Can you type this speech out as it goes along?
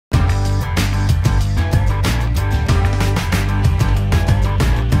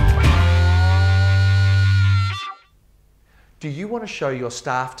want to show your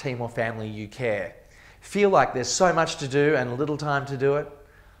staff, team or family you care. Feel like there's so much to do and little time to do it?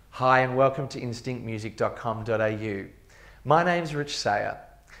 Hi and welcome to instinctmusic.com.au. My name's Rich Sayer.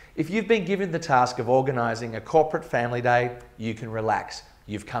 If you've been given the task of organising a corporate family day, you can relax.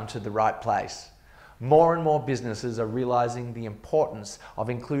 You've come to the right place. More and more businesses are realising the importance of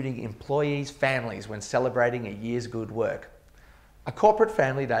including employees' families when celebrating a year's good work. A corporate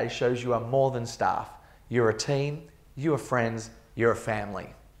family day shows you are more than staff. You're a team, you're friends, you're a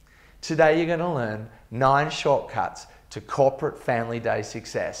family. Today you're going to learn 9 shortcuts to corporate family day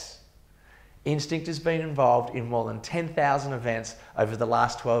success. Instinct has been involved in more than 10,000 events over the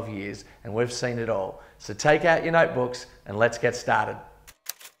last 12 years and we've seen it all. So take out your notebooks and let's get started.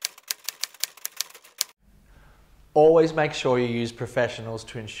 Always make sure you use professionals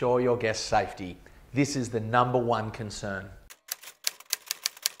to ensure your guests' safety. This is the #1 concern.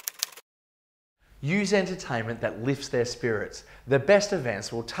 Use entertainment that lifts their spirits. The best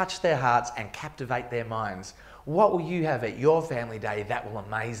events will touch their hearts and captivate their minds. What will you have at your family day that will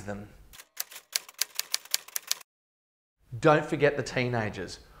amaze them? Don't forget the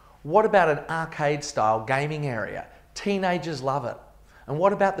teenagers. What about an arcade-style gaming area? Teenagers love it. And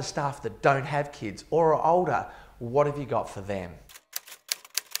what about the staff that don't have kids or are older? What have you got for them?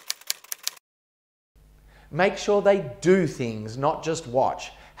 Make sure they do things, not just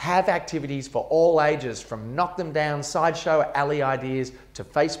watch. Have activities for all ages, from knock them down sideshow alley ideas to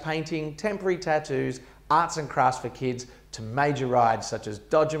face painting, temporary tattoos, arts and crafts for kids, to major rides such as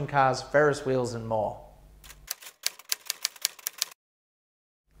Dodgem cars, Ferris wheels and more.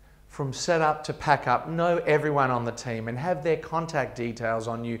 From setup to pack up, know everyone on the team and have their contact details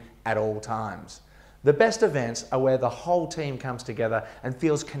on you at all times. The best events are where the whole team comes together and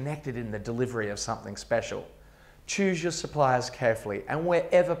feels connected in the delivery of something special. Choose your suppliers carefully and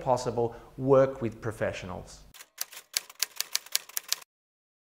wherever possible, work with professionals.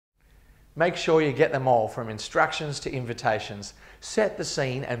 Make sure you get them all, from instructions to invitations. Set the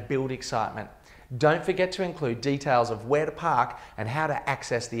scene and build excitement. Don't forget to include details of where to park and how to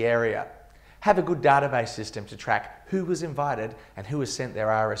access the area. Have a good database system to track who was invited and who has sent their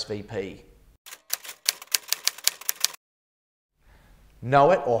RSVP.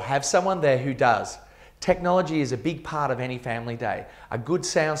 Know it or have someone there who does. Technology is a big part of any family day. A good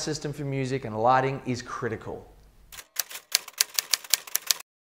sound system for music and lighting is critical.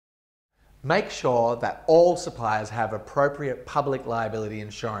 Make sure that all suppliers have appropriate public liability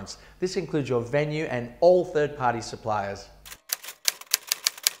insurance. This includes your venue and all third-party suppliers.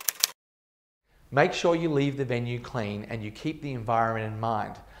 Make sure you leave the venue clean and you keep the environment in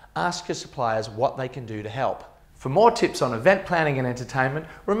mind. Ask your suppliers what they can do to help. For more tips on event planning and entertainment,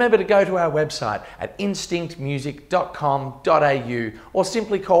 remember to go to our website at instinctmusic.com.au or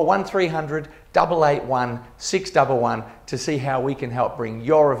simply call 1300 881 611 to see how we can help bring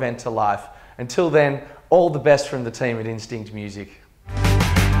your event to life. Until then, all the best from the team at Instinct Music.